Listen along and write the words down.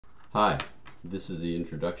Hi, this is the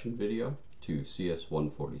introduction video to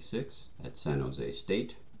CS146 at San Jose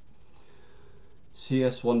State.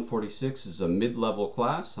 CS146 is a mid-level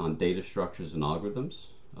class on data structures and algorithms.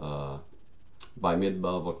 By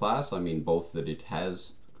mid-level class, I mean both that it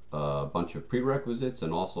has a bunch of prerequisites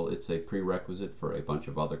and also it's a prerequisite for a bunch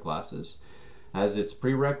of other classes. As its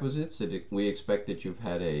prerequisites, we expect that you've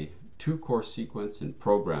had a 2-course sequence in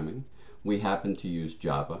programming. We happen to use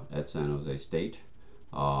Java at San Jose State.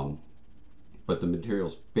 But the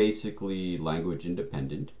material's basically language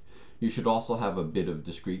independent. You should also have a bit of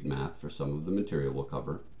discrete math for some of the material we'll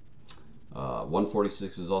cover.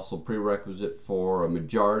 146 is also prerequisite for a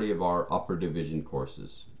majority of our upper division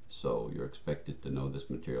courses. So you're expected to know this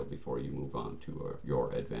material before you move on to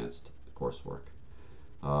your advanced coursework.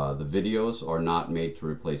 The videos are not made to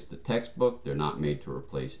replace the textbook. They're not made to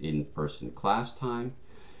replace in-person class time.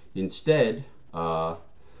 Instead,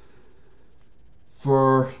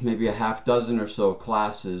 for maybe a half dozen or so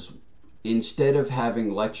classes, instead of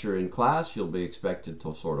having lecture in class, you'll be expected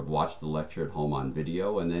to sort of watch the lecture at home on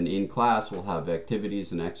video, and then in class we'll have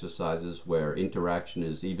activities and exercises where interaction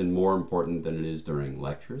is even more important than it is during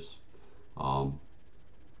lectures.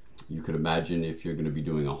 You could imagine if you're going to be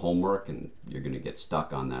doing a homework and you're going to get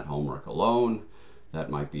stuck on that homework alone,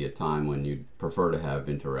 that might be a time when you'd prefer to have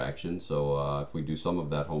interaction. So if we do some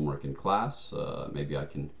of that homework in class, maybe I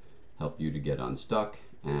can help you to get unstuck,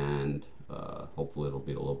 and hopefully it'll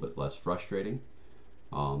be a little bit less frustrating.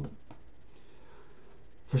 For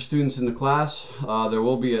students in the class, there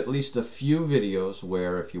will be at least a few videos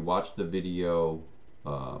where if you watch the video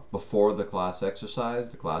before the class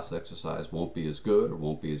exercise won't be as good or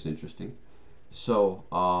won't be as interesting. So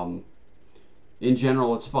in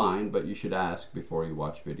general it's fine, but you should ask before you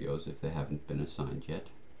watch videos if they haven't been assigned yet.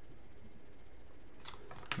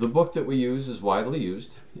 The book that we use is widely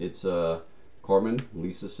used. It's Corman,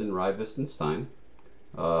 Lisason, Rivest, and Stein.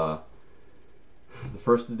 The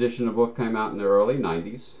first edition of the book came out in the early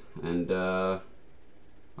 90s, and I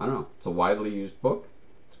don't know, it's a widely used book.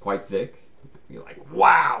 It's quite thick. You're like,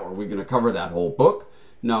 wow, are we going to cover that whole book?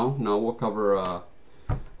 No, we'll cover,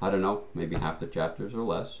 I don't know, maybe half the chapters or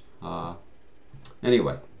less.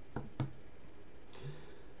 Anyway.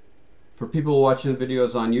 For people watching the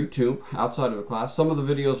videos on YouTube outside of the class, some of the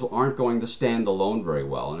videos aren't going to stand alone very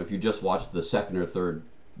well. And if you just watch the second or third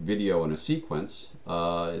video in a sequence,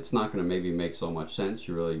 it's not going to maybe make so much sense.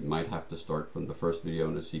 You really might have to start from the first video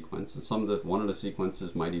in a sequence. And one of the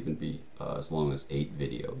sequences might even be as long as 8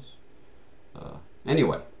 videos.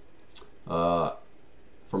 Anyway, for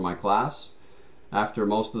my class, after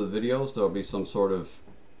most of the videos, there'll be some sort of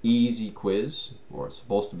easy quiz, or it's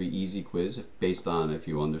supposed to be easy quiz based on if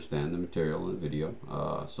you understand the material in the video.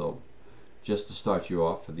 So just to start you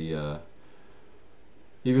off for the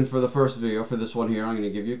even for the first video, for this one here, I'm going to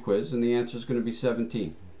give you a quiz and the answer is going to be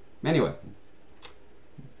 17. Anyway,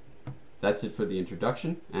 that's it for the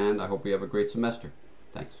introduction, and I hope you have a great semester.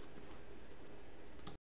 Thanks.